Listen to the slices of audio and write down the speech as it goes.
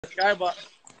Skybox.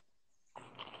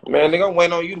 Man, nigga, I'm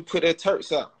waiting on you to put that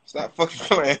Turks up. Stop fucking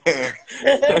playing.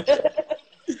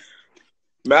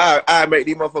 Man, I make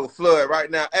these motherfuckers flood right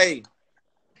now. Hey,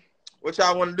 what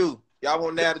y'all want to do? Y'all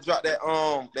want now to drop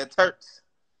that Turks?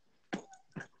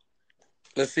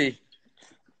 Let's see.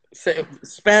 Say,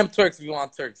 spam Turks if you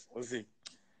want Turks. Let's see.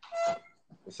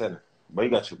 Listen, but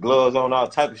you got your gloves on, all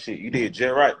type of shit. You did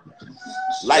just right.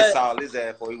 Lights all his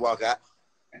ass before he walk out.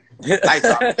 Lights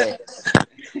all his ass.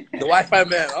 The Wi-Fi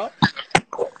man, huh?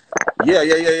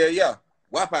 Yeah.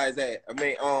 Wi-Fi his ass. I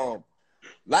mean,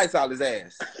 lights all his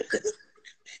ass.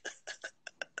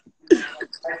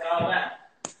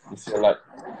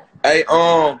 Hey,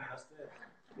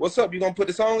 what's up? You gonna put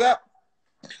the song out?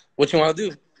 What you want to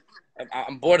do?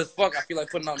 I'm bored as fuck. I feel like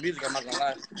putting out music. I'm not gonna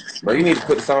lie. Bro, you need to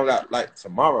put the song out like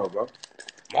tomorrow, bro.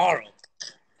 Tomorrow?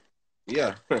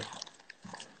 Yeah.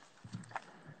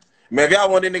 Man, if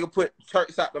y'all want that nigga put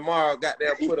Turks out tomorrow,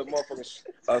 goddamn put a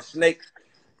motherfucking snake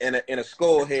in a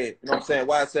skull head. You know what I'm saying?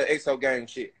 YSL EXO gang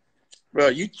shit. Bro,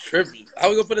 you tripping. How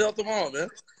we gonna put it out tomorrow, man?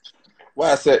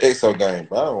 YSL EXO gang,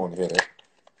 bro. I don't want to hear that.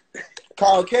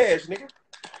 Call Cash, nigga.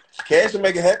 Cash will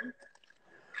make it happen.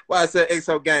 YSL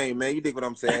EXO gang, man. You dig what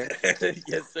I'm saying?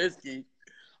 Yes, sir, Ski.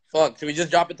 Fuck, can we just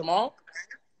drop it tomorrow?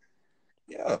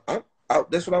 Yeah,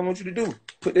 that's what I want you to do.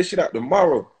 Put this shit out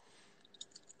tomorrow.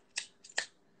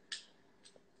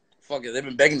 Fuck it, they've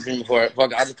been begging me for it.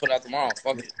 Fuck it, I'll just put it out tomorrow.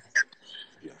 Fuck it.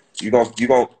 You gonna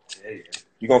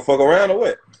fuck around or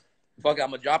what? Fuck it,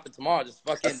 I'm gonna drop it tomorrow. Just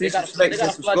fucking. They got a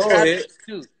flood traffic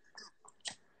too.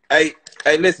 Hey,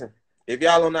 listen. If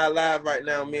y'all on our live right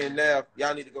now, me and Nav,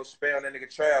 y'all need to go spam on that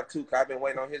nigga Trav too, cause I've been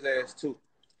waiting on his ass too.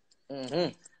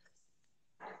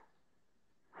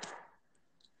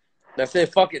 That's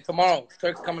it. Fuck it. Tomorrow.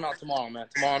 Turks coming out tomorrow, man.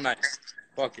 Tomorrow night.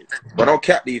 Fuck it. But don't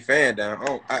cap these fans down.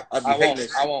 I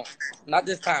won't. Not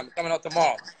this time. It's coming out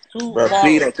tomorrow. Bro,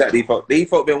 please don't cap these folks. These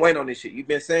folks been waiting on this shit. You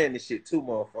been saying this shit too,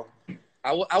 motherfucker.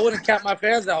 I wouldn't cap my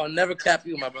fans out. I'll never cap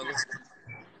you, my brother.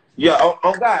 Yeah,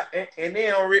 on God. And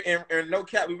then and no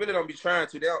cap, we really don't be trying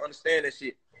to. They don't understand that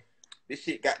shit. This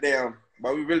shit goddamn.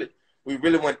 But we really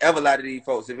wouldn't ever lie to these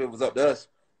folks if it was up to us.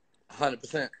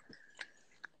 100%.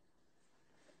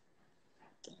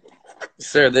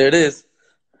 Sir, there it is.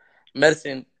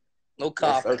 Medicine, no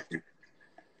cough.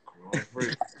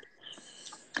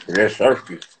 Yes, sir.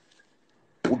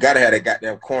 We gotta have that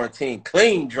goddamn quarantine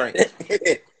clean drink.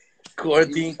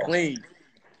 Quarantine clean.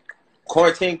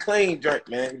 Quarantine clean drink,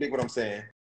 man. You dig what I'm saying?